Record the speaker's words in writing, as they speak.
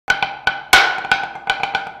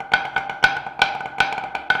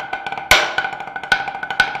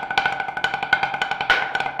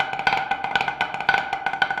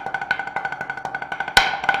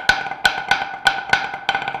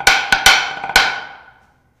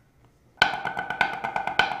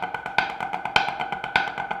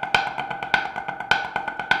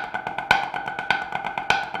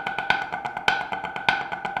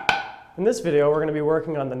In this video, we're going to be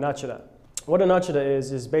working on the Nuttchada. What a Nuttchada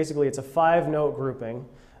is basically it's a 5-note grouping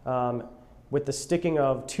with the sticking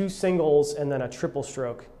of 2 singles and then a triple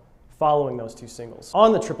stroke following those 2 singles.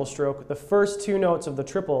 On the triple stroke, the first 2 notes of the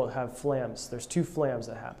triple have flams. There's 2 flams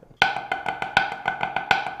that happen.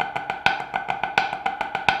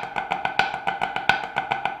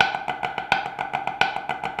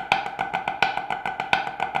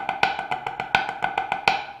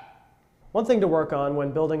 One thing to work on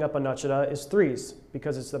when building up a Nuttchada is 3s,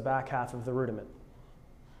 because it's the back half of the rudiment.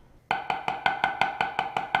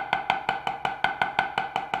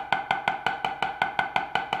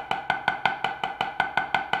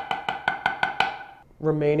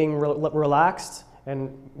 Remaining relaxed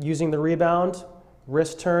and using the rebound,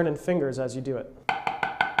 wrist turn, and fingers as you do it.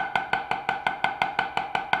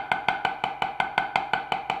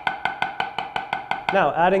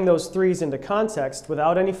 Now, adding those 3s into context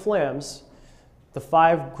without any flams, the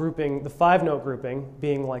 5-note grouping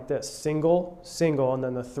being like this: single, single, and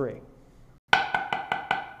then the 3.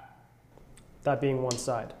 That being one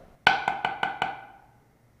side.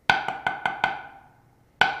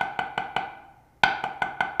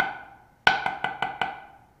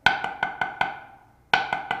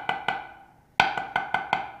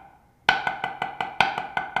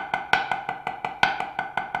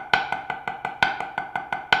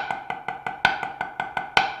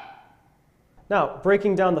 Now,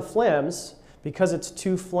 breaking down the flams, because it's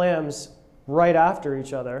 2 flams right after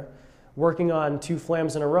each other, working on 2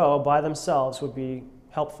 flams in a row by themselves would be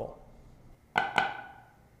helpful.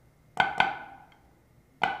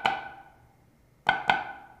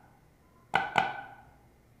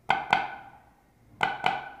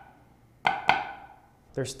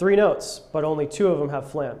 There's 3 notes, but only 2 of them have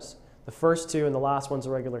flams. The first 2 and the last one's a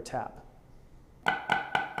regular tap.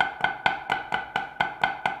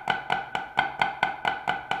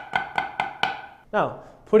 Now,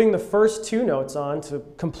 putting the first 2 notes on to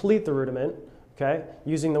complete the rudiment, okay,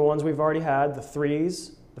 using the ones we've already had, the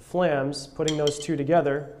 3s, the flams, putting those 2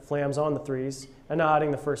 together, flams on the 3s, and now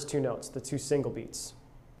adding the first 2 notes, the 2 single beats.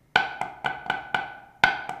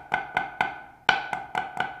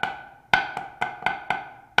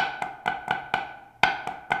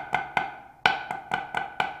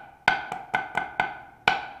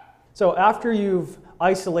 So after you've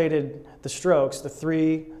isolated the strokes, the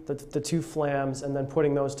 3, the 2 flams, and then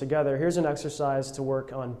putting those together, here's an exercise to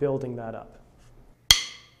work on building that up.